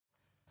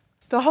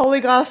The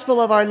Holy Gospel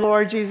of our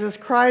Lord Jesus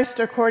Christ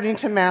according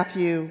to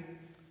Matthew.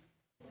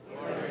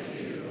 Glory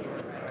to you,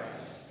 Lord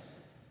Christ.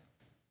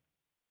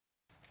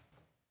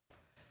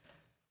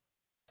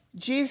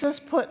 Jesus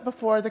put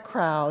before the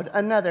crowd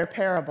another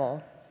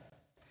parable.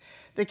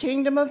 The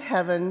kingdom of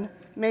heaven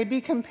may be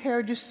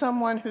compared to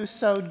someone who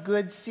sowed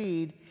good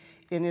seed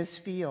in his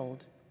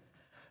field.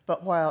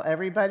 But while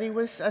everybody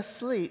was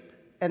asleep,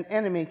 an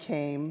enemy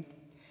came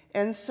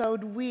and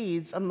sowed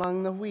weeds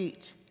among the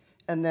wheat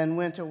and then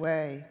went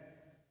away.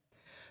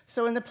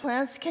 So when the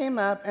plants came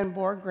up and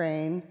bore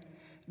grain,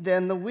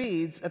 then the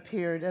weeds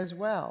appeared as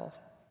well.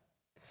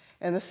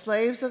 And the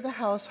slaves of the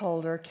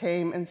householder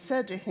came and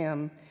said to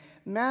him,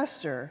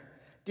 "Master,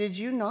 did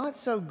you not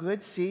sow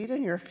good seed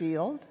in your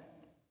field?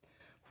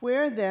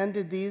 Where then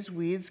did these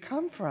weeds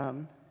come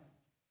from?"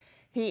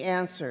 He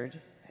answered,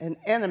 "An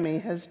enemy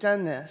has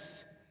done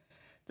this."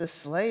 The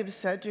slaves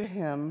said to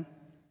him,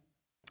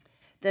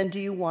 "Then do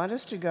you want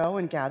us to go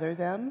and gather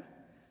them?"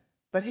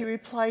 But he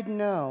replied,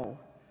 "No.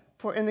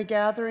 For in the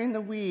gathering the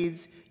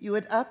weeds, you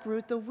would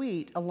uproot the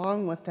wheat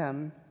along with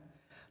them.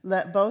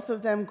 Let both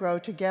of them grow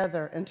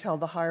together until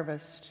the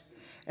harvest.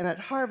 And at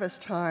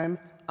harvest time,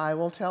 I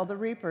will tell the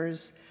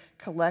reapers,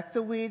 collect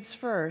the weeds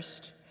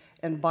first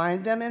and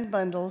bind them in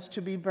bundles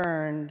to be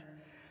burned,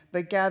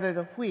 but gather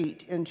the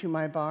wheat into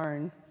my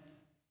barn."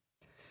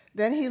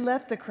 Then he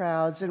left the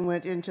crowds and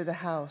went into the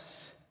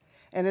house.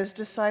 And his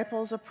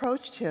disciples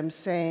approached him,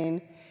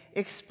 saying,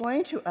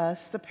 "Explain to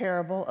us the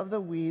parable of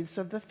the weeds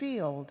of the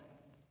field."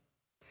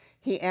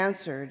 He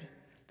answered,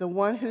 "The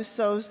one who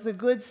sows the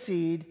good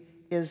seed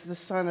is the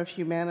Son of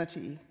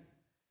humanity.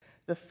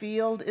 The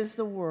field is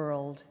the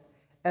world,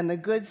 and the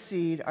good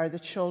seed are the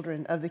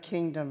children of the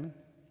kingdom.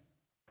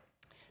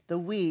 The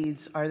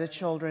weeds are the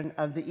children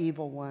of the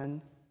evil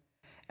one,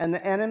 and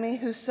the enemy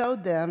who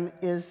sowed them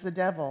is the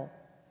devil.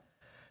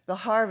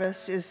 The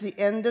harvest is the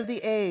end of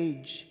the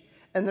age,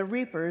 and the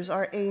reapers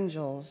are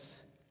angels.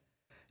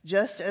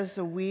 Just as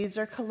the weeds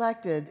are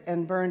collected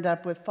and burned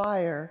up with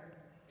fire,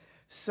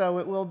 so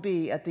it will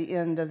be at the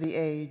end of the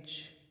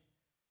age.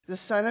 The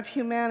Son of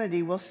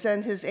Humanity will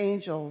send his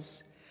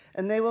angels,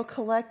 and they will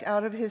collect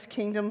out of his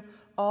kingdom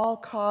all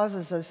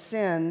causes of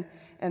sin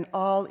and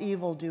all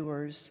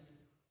evildoers,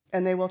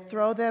 and they will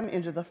throw them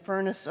into the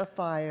furnace of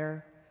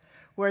fire,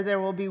 where there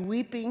will be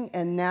weeping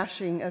and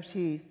gnashing of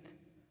teeth.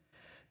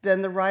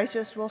 Then the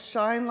righteous will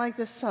shine like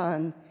the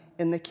sun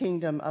in the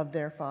kingdom of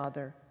their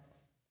Father.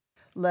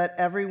 Let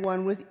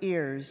everyone with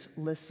ears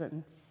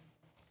listen."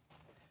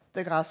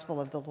 The Gospel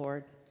of the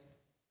Lord.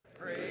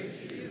 Praise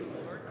to you,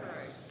 Lord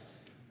Christ.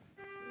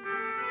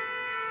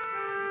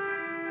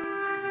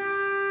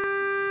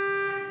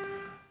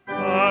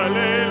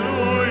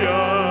 Alleluia,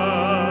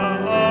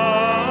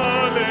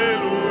 alleluia,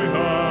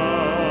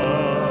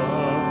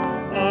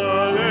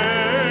 alleluia,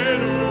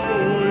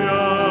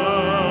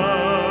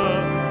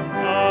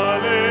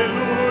 alleluia,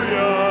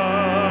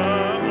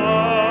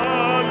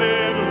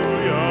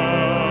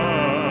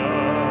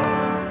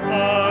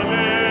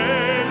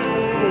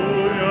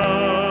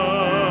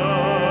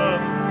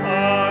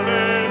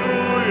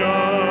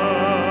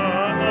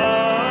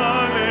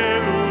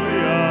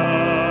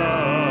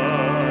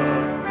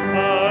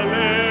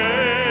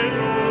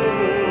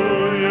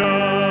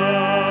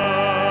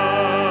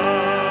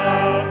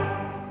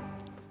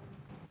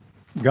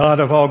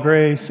 God of all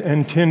grace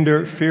and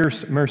tender,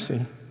 fierce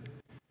mercy,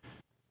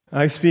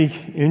 I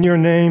speak in your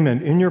name and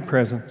in your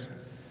presence,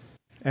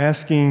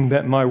 asking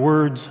that my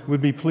words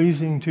would be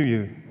pleasing to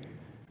you,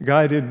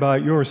 guided by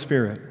your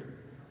Spirit,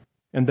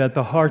 and that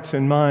the hearts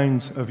and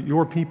minds of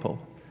your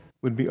people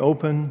would be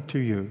open to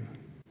you.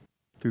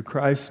 Through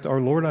Christ our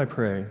Lord, I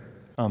pray.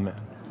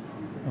 Amen.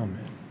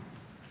 Amen.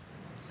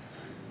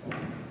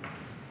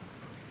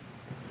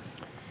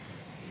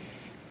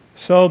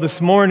 So this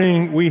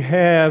morning we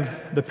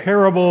have the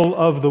parable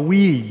of the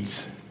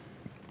weeds.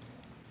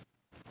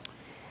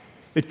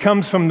 It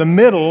comes from the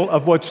middle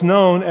of what's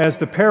known as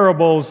the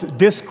parables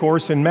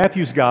discourse in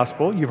Matthew's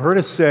Gospel. You've heard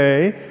us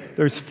say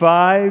there's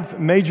 5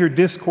 major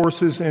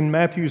discourses in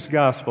Matthew's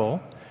Gospel.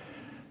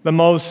 The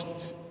most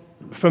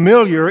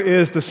familiar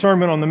is the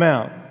Sermon on the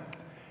Mount.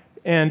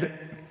 And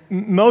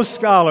most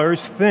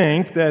scholars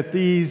think that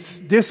these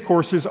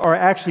discourses are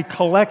actually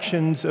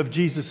collections of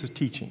Jesus'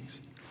 teachings.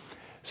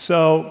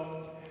 So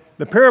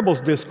the parables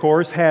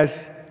discourse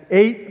has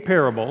 8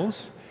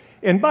 parables.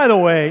 And by the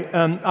way,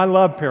 I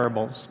love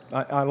parables.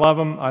 I love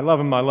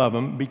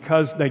them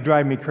because they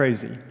drive me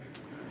crazy.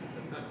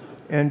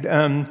 And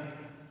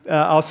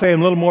I'll say a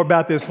little more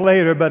about this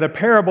later, but a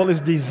parable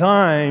is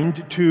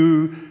designed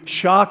to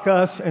shock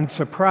us and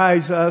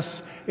surprise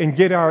us and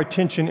get our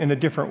attention in a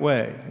different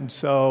way. And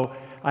so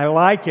I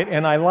like it,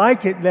 and I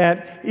like it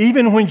that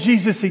even when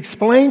Jesus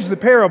explains the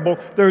parable,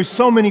 there's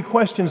so many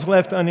questions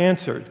left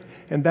unanswered.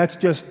 And that's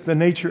just the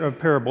nature of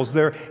parables.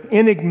 They're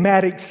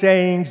enigmatic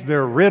sayings,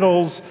 they're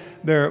riddles,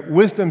 they're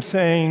wisdom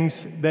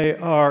sayings, they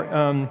are,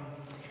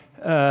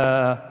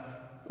 hang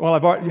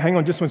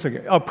on just one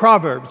second.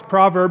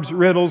 Proverbs,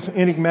 riddles,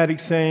 enigmatic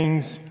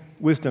sayings,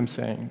 wisdom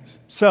sayings.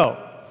 So,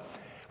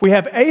 We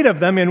have 8 of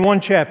them in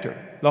one chapter.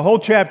 The whole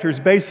chapter is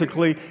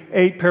basically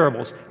 8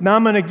 parables. Now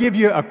I'm going to give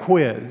you a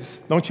quiz.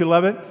 Don't you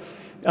love it?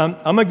 I'm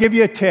going to give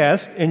you a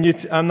test, and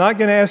I'm not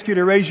going to ask you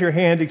to raise your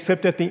hand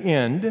except at the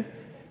end.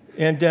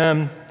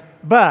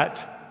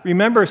 But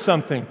remember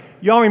something.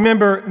 Y'all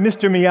remember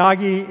Mr.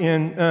 Miyagi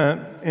in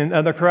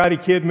the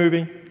Karate Kid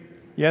movie?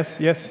 Yes,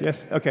 yes,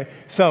 yes. Okay.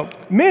 So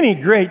many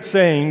great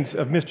sayings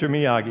of Mr.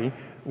 Miyagi.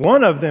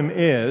 One of them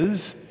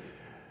is,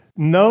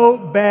 "No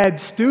bad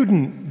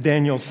student,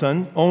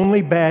 Danielson,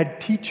 only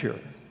bad teacher."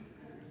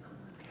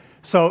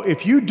 So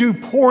if you do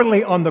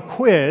poorly on the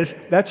quiz,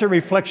 that's a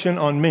reflection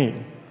on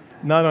me,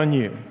 not on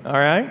you. All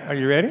right? Are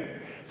you ready?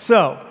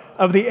 So,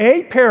 of the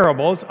 8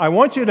 parables, I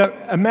want you to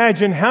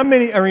imagine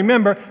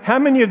remember how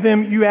many of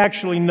them you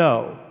actually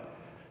know.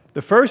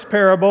 The first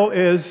parable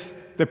is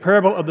the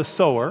parable of the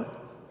sower.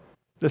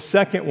 The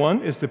second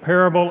one is the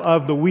parable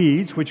of the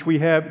weeds, which we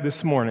have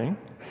this morning.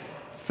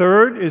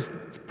 Third is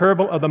the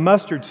parable of the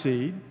mustard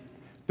seed.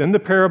 Then the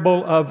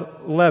parable of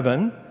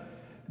leaven.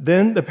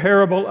 Then the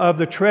parable of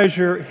the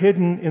treasure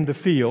hidden in the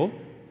field.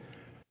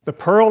 The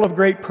pearl of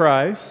great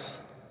price.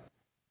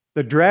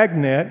 The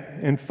dragnet.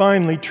 And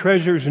finally,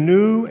 treasures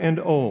new and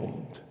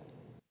old.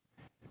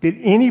 Did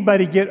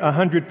anybody get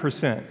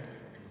 100%?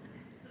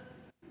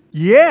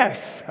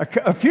 Yes,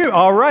 a few.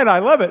 All right, I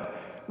love it.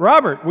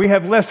 Robert, we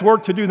have less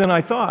work to do than I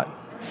thought.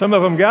 Some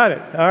of them got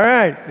it. All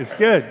right, it's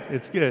good.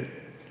 It's good.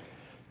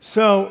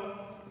 So,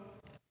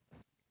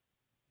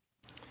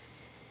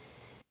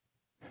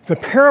 the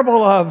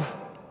parable of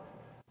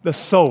the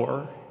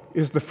sower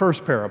is the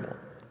first parable.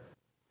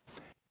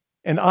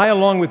 And I,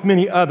 along with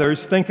many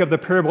others, think of the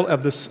parable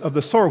of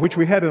the sower, which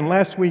we had in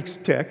last week's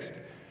text,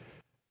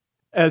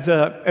 as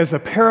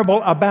a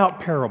parable about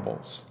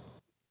parables.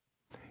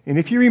 And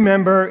if you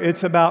remember,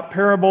 it's about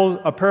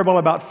a parable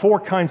about 4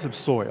 kinds of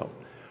soil: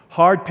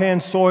 hard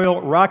pan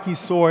soil, rocky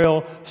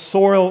soil,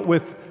 soil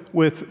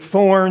with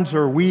thorns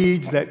or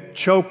weeds that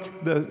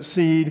choke the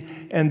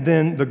seed, and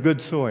then the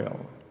good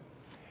soil.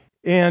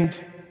 And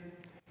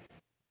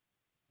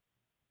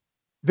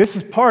this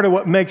is part of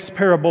what makes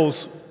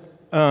parables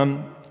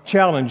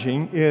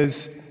challenging,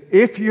 is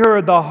if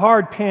you're the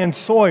hard pan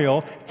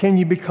soil, can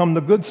you become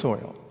the good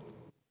soil?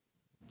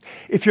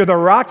 If you're the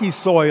rocky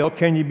soil,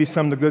 can you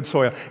become the good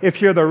soil?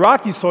 If you're the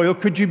rocky soil,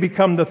 could you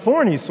become the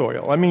thorny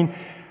soil? I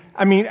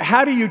mean,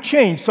 how do you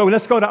change? So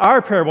let's go to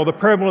our parable, the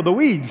parable of the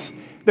weeds.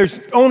 There's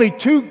only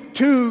two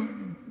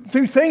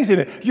things in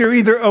it. You're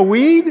either a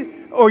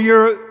weed or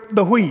you're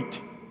the wheat.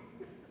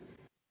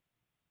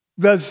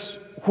 Does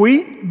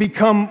wheat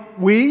become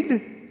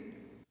weed?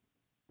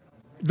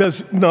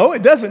 No,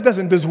 it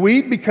doesn't. Does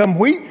weed become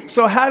wheat?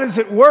 So how does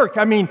it work?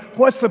 I mean,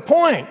 what's the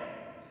point?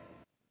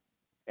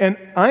 And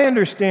I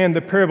understand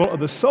the parable of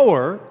the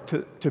sower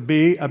to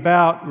be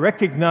about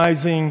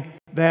recognizing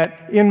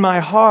that in my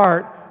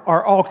heart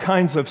are all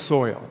kinds of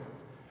soil.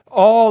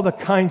 All the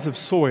kinds of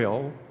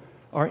soil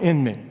are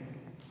in me.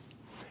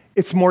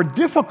 It's more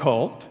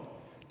difficult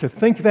to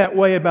think that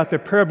way about the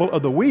parable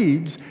of the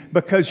weeds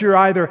because you're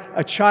either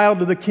a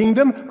child of the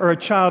kingdom or a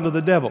child of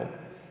the devil.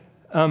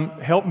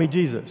 Help me,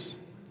 Jesus.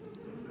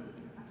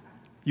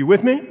 You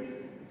with me?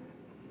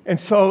 And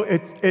so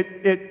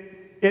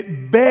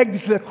it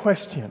begs the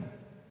question.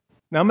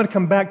 Now I'm going to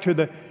come back to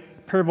the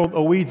parable of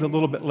the weeds a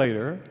little bit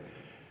later.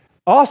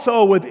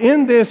 Also,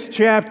 within this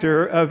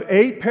chapter of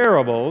 8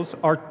 parables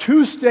are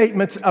 2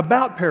 statements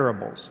about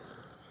parables.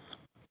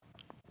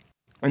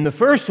 And the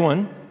first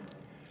one,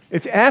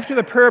 it's after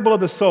the parable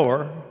of the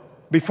sower,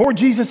 before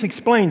Jesus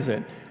explains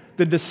it.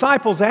 The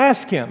disciples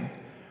ask him,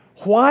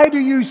 "Why do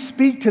you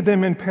speak to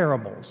them in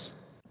parables?"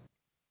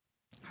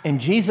 And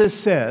Jesus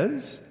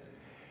says,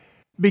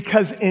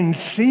 "Because in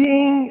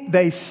seeing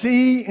they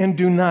see and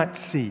do not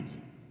see."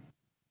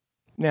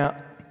 Now,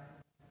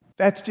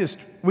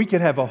 we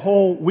could have a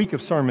whole week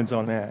of sermons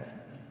on that.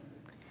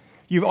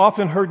 You've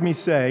often heard me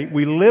say,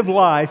 we live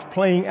life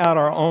playing out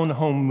our own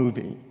home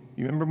movie.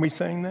 You remember me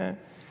saying that?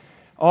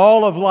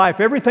 All of life,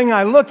 everything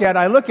I look at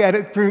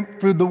it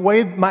through the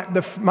way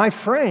my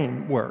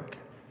frame work.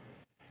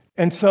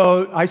 And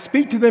so I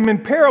speak to them in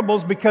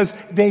parables because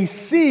they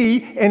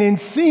see, and in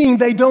seeing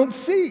they don't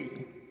see.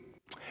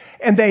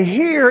 And they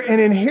hear,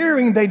 and in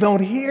hearing they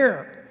don't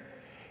hear.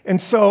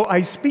 And so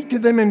I speak to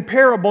them in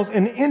parables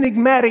and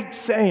enigmatic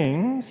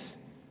sayings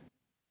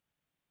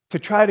to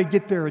try to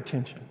get their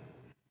attention.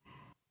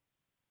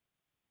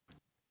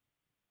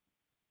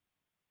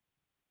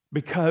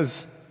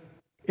 Because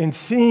in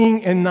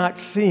seeing and not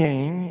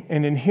seeing,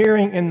 and in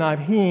hearing and not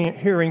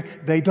hearing,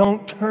 they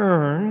don't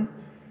turn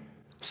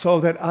so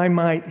that I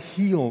might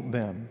heal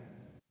them.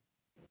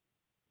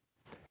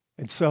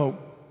 And so,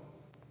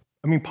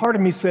 part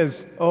of me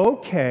says,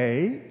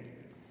 okay,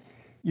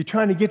 you're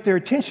trying to get their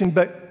attention,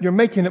 but you're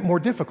making it more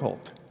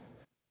difficult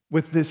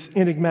with this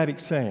enigmatic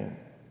saying.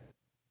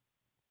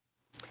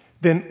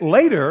 Then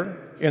later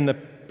in the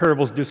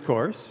parables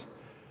discourse,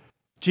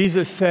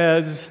 Jesus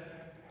says,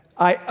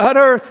 "I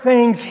utter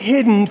things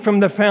hidden from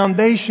the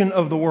foundation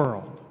of the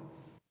world."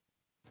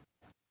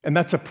 And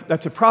that's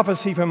a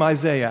prophecy from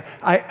Isaiah.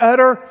 I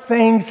utter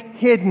things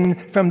hidden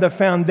from the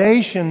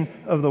foundation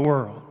of the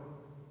world.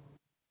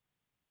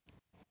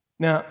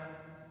 Now,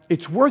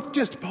 it's worth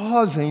just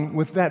pausing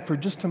with that for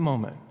just a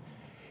moment.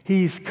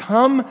 He's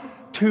come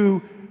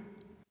to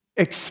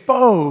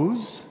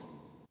expose,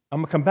 I'm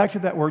going to come back to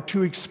that word,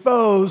 to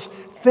expose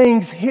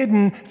things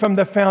hidden from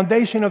the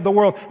foundation of the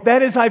world.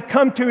 That is, I've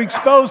come to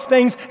expose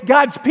things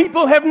God's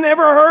people have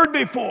never heard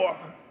before.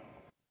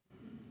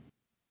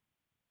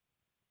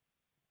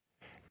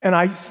 And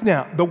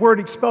now, the word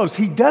expose,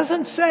 he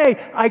doesn't say,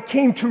 I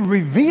came to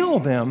reveal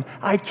them.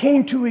 I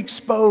came to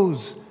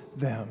expose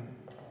them.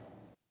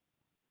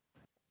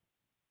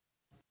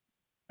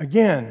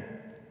 Again,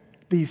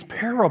 these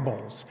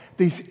parables,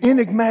 these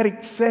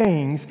enigmatic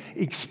sayings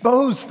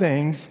expose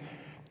things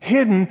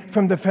hidden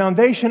from the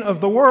foundation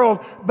of the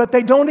world, but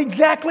they don't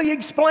exactly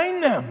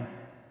explain them.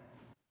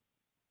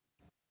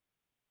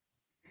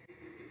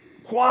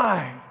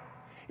 Why?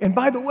 And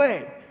by the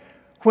way,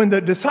 when the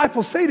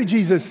disciples say to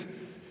Jesus,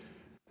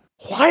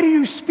 why do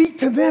you speak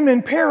to them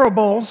in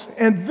parables?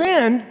 And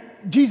then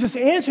Jesus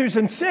answers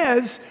and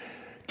says,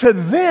 to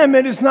them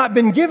it has not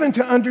been given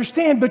to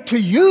understand, but to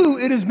you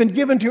it has been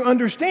given to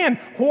understand.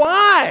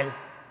 Why?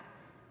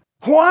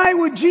 Why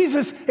would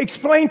Jesus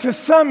explain to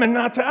some and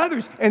not to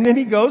others? And then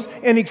he goes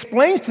and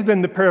explains to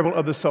them the parable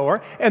of the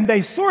sower, and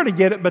they sort of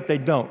get it, but they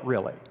don't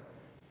really.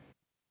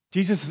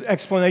 Jesus'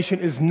 explanation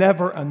is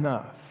never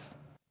enough.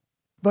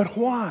 But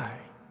why?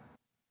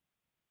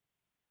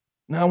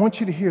 Now, I want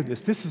you to hear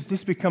this.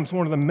 This becomes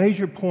one of the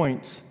major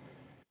points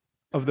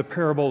of the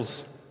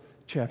parables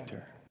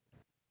chapter.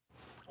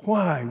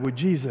 Why would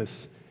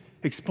Jesus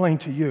explain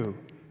to you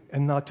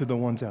and not to the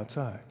ones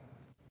outside?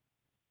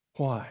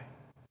 Why?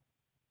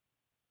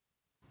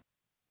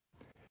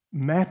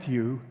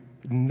 Matthew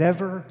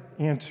never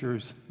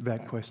answers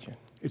that question.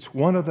 It's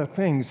one of the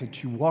things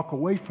that you walk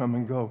away from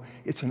and go,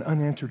 it's an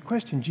unanswered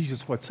question.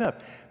 Jesus, what's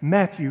up?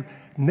 Matthew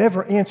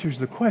never answers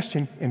the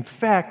question. In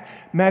fact,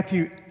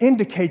 Matthew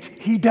indicates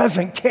he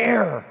doesn't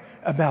care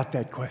about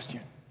that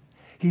question.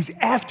 He's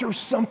after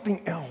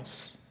something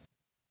else.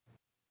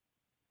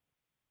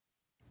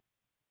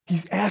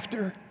 He's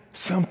after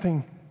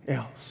something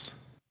else.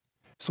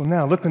 So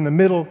now look in the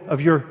middle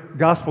of your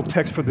gospel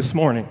text for this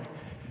morning,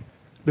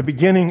 the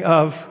beginning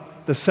of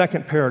the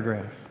second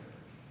paragraph.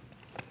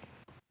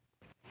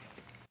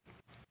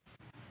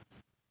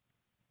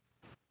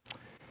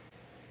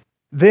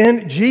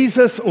 Then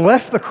Jesus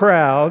left the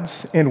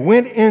crowds and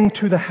went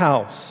into the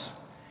house.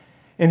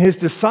 And his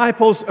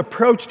disciples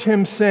approached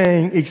him,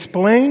 saying,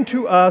 explain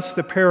to us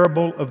the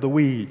parable of the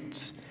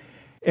weeds.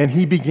 And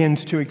he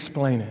begins to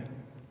explain it.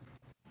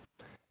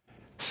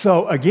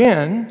 So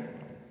again,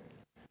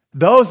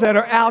 those that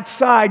are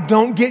outside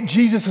don't get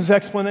Jesus'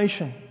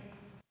 explanation.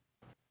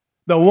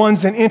 The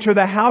ones that enter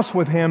the house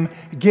with him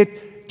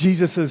get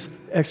Jesus'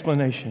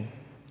 explanation.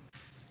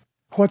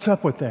 What's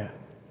up with that?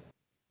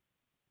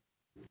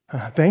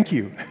 Thank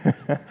you.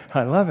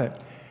 I love it.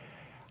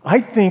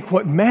 I think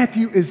what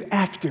Matthew is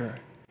after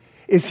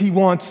is he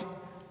wants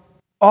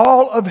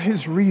all of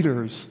his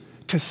readers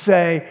to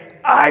say,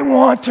 I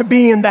want to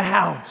be in the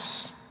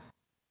house.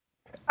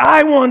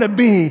 I want to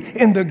be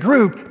in the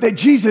group that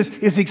Jesus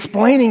is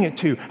explaining it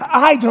to.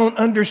 I don't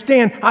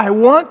understand. I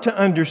want to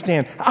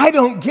understand. I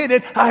don't get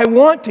it. I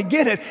want to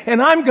get it.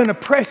 And I'm going to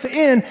press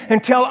in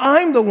until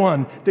I'm the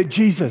one that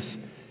Jesus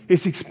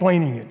is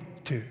explaining it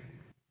to.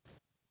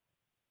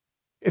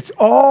 It's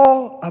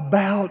all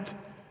about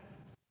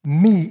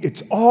me.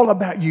 It's all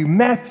about you.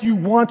 Matthew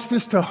wants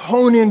this to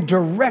hone in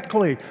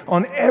directly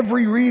on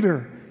every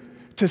reader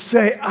to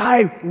say,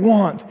 I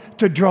want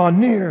to draw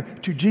near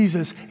to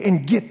Jesus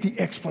and get the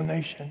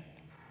explanation.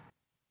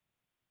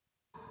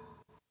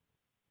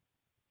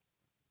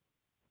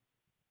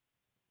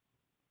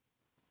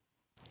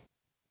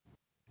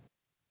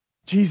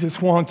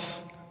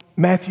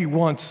 Matthew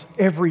wants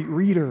every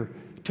reader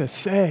to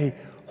say,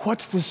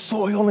 what's the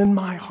soil in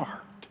my heart?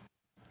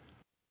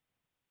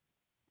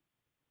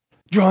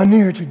 Draw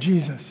near to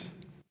Jesus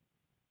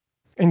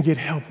and get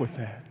help with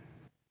that.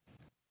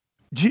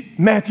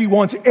 Matthew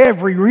wants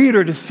every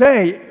reader to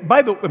say,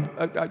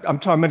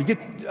 I'm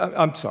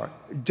sorry,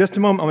 just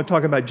a moment, I'm going to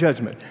talk about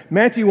judgment.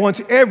 Matthew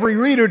wants every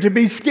reader to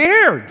be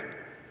scared.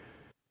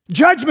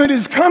 Judgment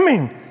is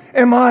coming.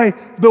 Am I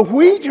the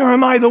wheat or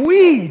am I the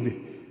weed?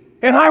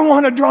 And I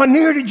want to draw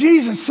near to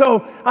Jesus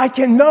so I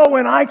can know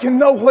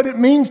what it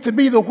means to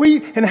be the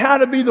wheat and how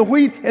to be the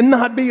wheat and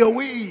not be a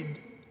weed.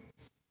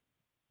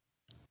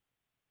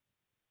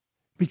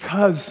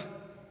 Because,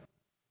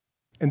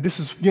 and this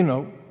is,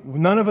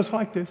 none of us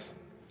like this.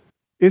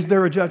 Is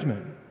there a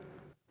judgment?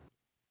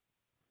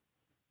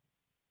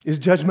 Is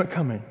judgment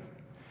coming?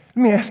 Let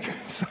me ask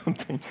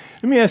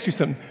you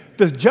something.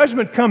 Does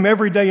judgment come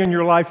every day in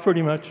your life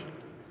pretty much?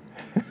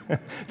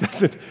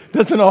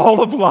 Doesn't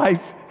all of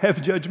life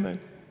have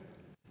judgment?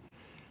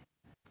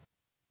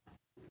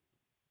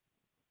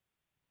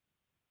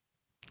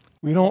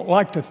 We don't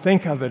like to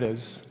think of it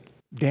as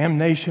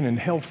damnation and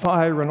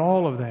hellfire and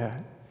all of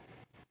that.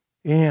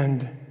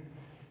 And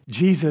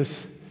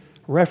Jesus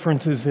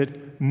references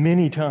it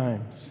many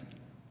times.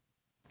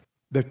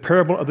 The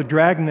parable of the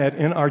dragnet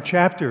in our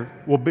chapter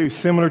will be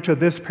similar to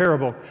this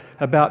parable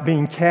about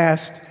being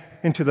cast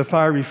into the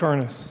fiery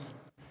furnace.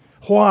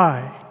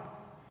 Why?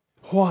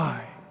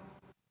 Why?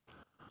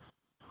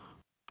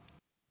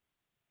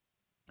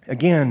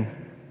 Again,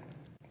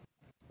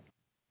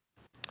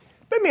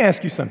 let me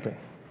ask you something.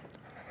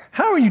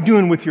 How are you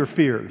doing with your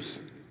fears?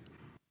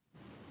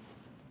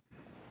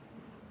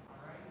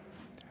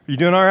 Are you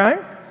doing all right?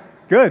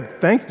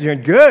 Good. Thanks,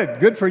 Jen. Good.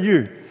 Good for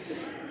you.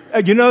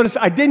 You notice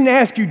I didn't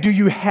ask you, do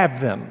you have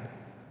them?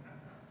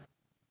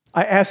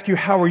 I asked you,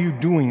 how are you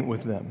doing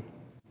with them?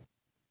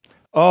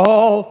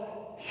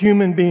 All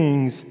human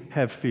beings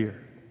have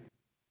fear.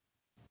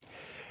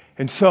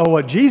 And so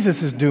what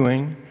Jesus is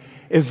doing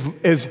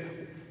is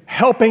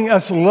helping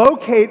us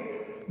locate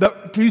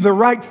do the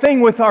right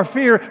thing with our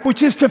fear,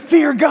 which is to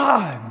fear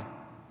God.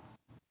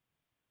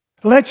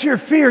 Let your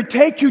fear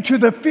take you to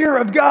the fear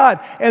of God.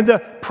 And the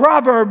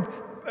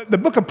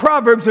book of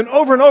Proverbs, and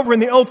over in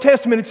the Old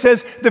Testament, it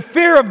says, the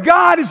fear of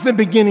God is the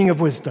beginning of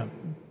wisdom.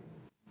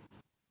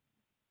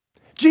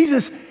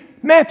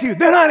 Matthew,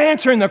 they're not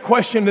answering the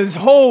question of this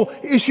whole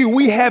issue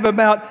we have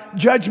about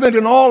judgment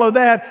and all of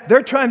that.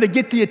 They're trying to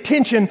get the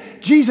attention,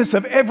 Jesus,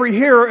 of every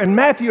hearer and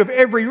Matthew of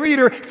every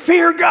reader.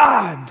 Fear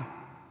God.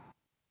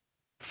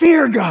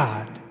 Fear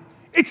God.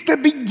 It's the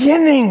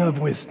beginning of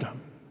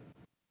wisdom.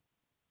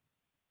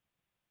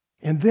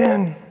 And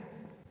then,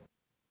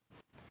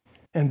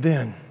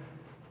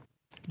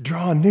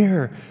 draw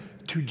near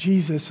to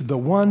Jesus, the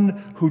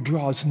one who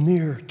draws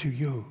near to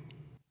you.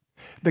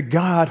 The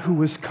God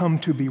who has come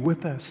to be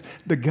with us,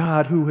 the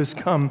God who has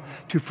come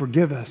to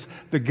forgive us,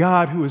 the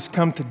God who has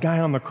come to die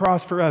on the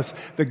cross for us,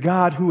 the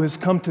God who has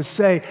come to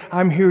say,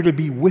 I'm here to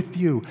be with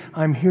you,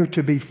 I'm here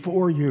to be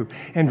for you,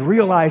 and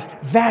realize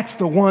that's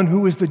the one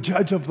who is the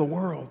judge of the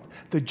world,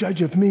 the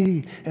judge of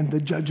me and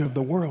the judge of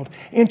the world.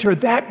 Enter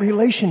that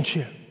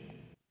relationship.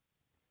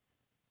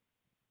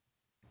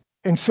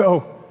 And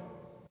so,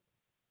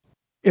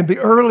 in the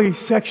early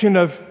section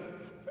of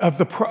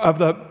the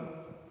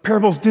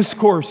parables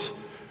discourse,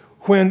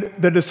 when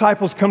the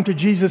disciples come to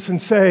Jesus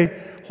and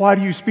say, why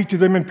do you speak to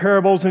them in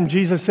parables? And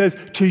Jesus says,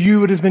 to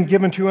you it has been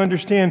given to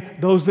understand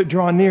those that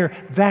draw near.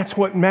 That's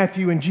what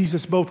Matthew and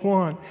Jesus both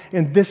want.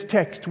 In this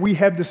text we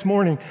have this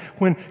morning,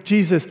 when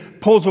Jesus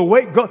goes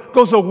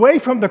away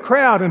from the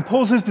crowd and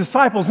pulls his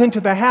disciples into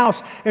the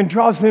house and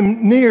draws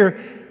them near,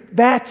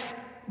 that's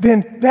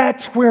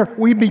where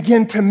we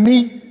begin to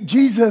meet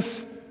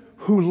Jesus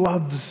who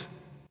loves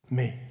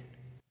me.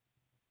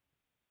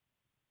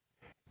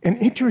 And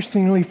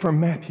interestingly for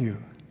Matthew,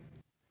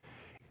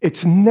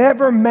 it's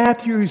never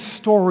Matthew's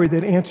story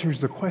that answers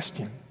the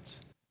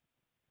questions.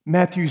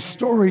 Matthew's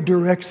story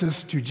directs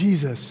us to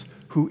Jesus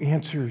who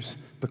answers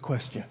the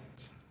questions.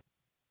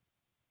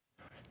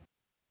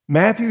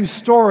 Matthew's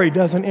story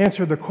doesn't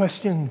answer the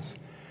questions.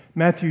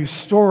 Matthew's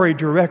story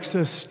directs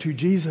us to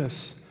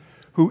Jesus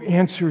who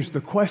answers the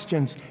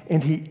questions,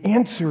 and he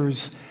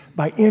answers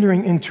by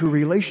entering into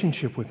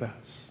relationship with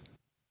us.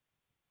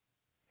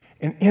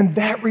 And in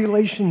that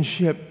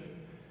relationship,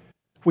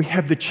 we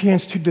have the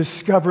chance to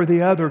discover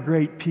the other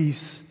great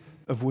piece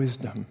of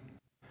wisdom.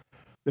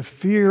 The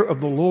fear of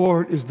the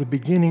Lord is the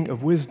beginning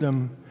of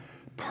wisdom.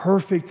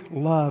 Perfect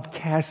love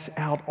casts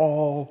out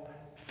all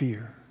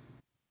fear.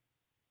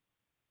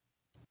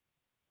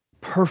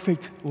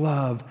 Perfect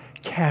love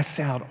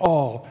casts out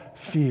all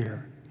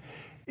fear.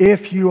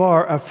 If you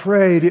are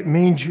afraid, it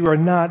means you are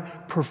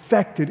not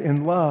perfected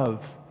in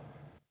love,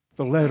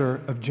 the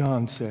letter of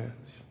John says.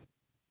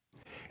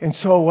 And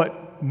so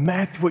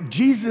what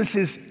Jesus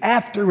is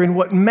after and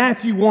what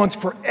Matthew wants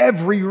for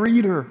every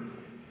reader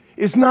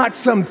is not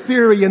some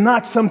theory and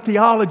not some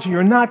theology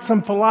or not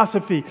some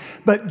philosophy,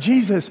 but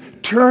Jesus,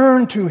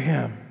 turn to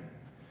him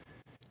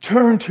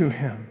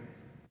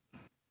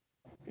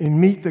and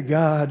meet the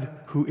God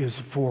who is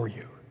for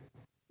you.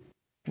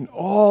 And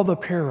all the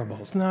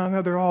parables,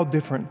 no, they're all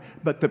different,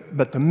 but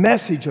the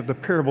message of the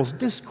parables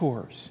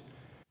discourse,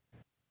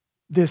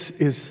 this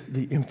is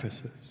the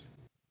emphasis.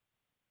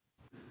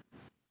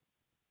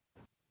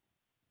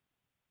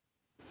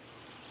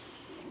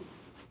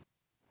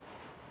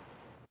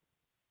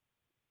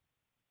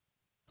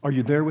 Are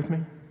you there with me?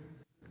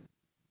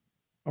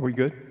 Are we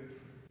good?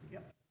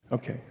 Yep.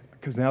 Okay,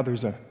 because now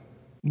there's a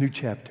new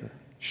chapter,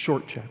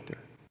 short chapter.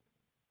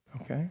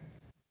 Okay?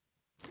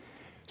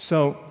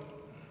 So,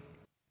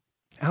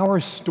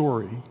 our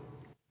story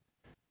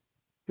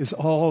is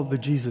all the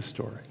Jesus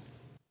story.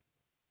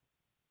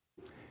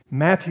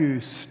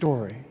 Matthew's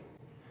story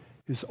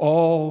is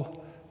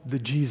all the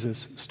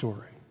Jesus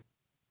story.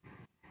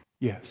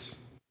 Yes.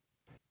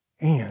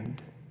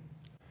 And,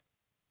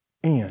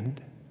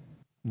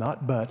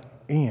 not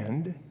but,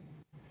 and,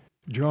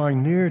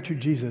 drawing near to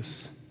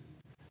Jesus,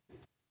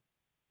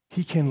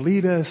 he can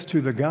lead us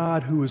to the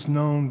God who is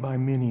known by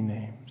many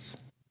names.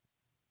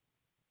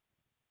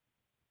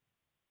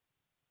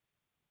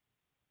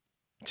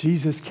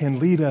 Jesus can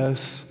lead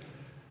us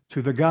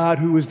to the God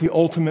who is the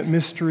ultimate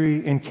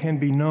mystery and can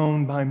be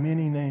known by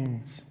many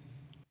names.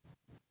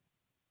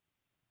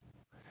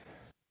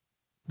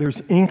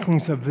 There's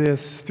inklings of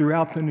this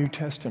throughout the New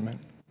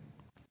Testament.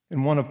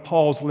 In one of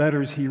Paul's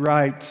letters, he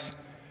writes,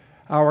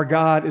 "Our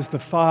God is the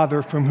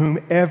Father from whom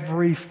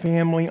every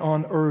family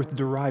on earth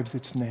derives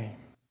its name."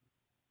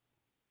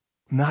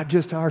 Not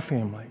just our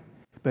family,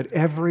 but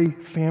every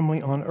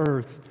family on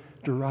earth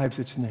derives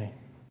its name.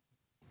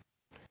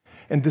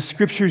 And the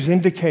scriptures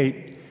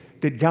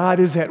indicate that God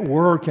is at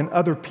work in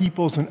other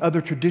peoples and other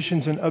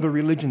traditions and other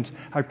religions.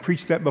 I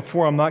preached that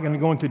before. I'm not going to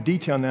go into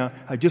detail now.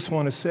 I just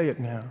want to say it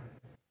now,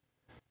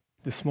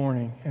 this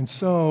morning. And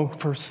so,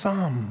 for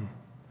some,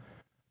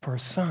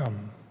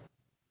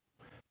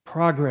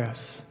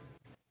 progress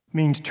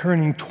means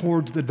turning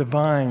towards the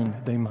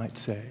divine, they might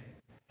say,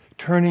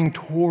 turning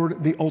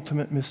toward the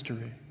ultimate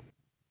mystery.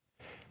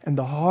 And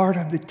the heart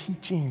of the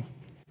teaching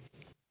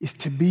is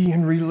to be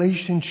in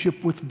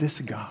relationship with this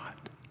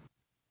God.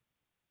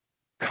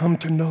 Come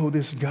to know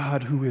this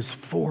God who is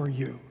for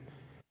you,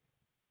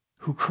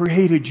 who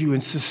created you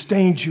and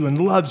sustains you and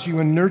loves you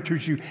and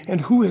nurtures you,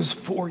 and who is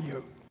for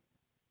you.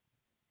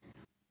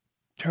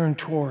 Turn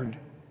toward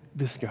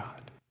this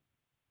God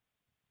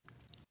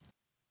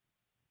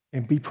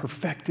and be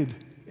perfected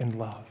in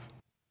love.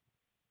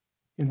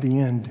 In the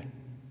end,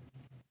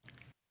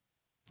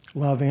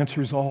 love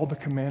answers all the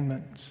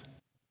commandments.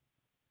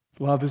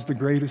 Love is the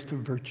greatest of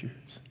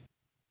virtues.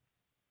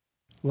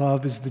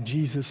 Love is the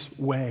Jesus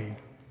way,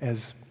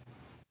 as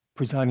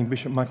presiding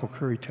Bishop Michael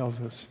Curry tells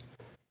us.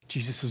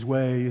 Jesus'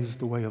 way is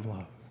the way of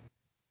love.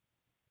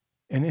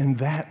 And in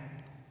that,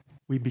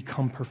 we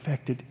become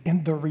perfected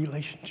in the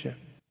relationship.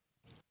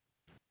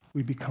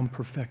 We become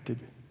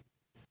perfected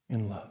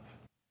in love.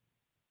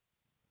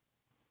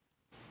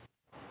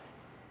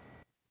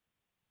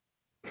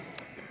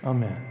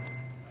 Amen.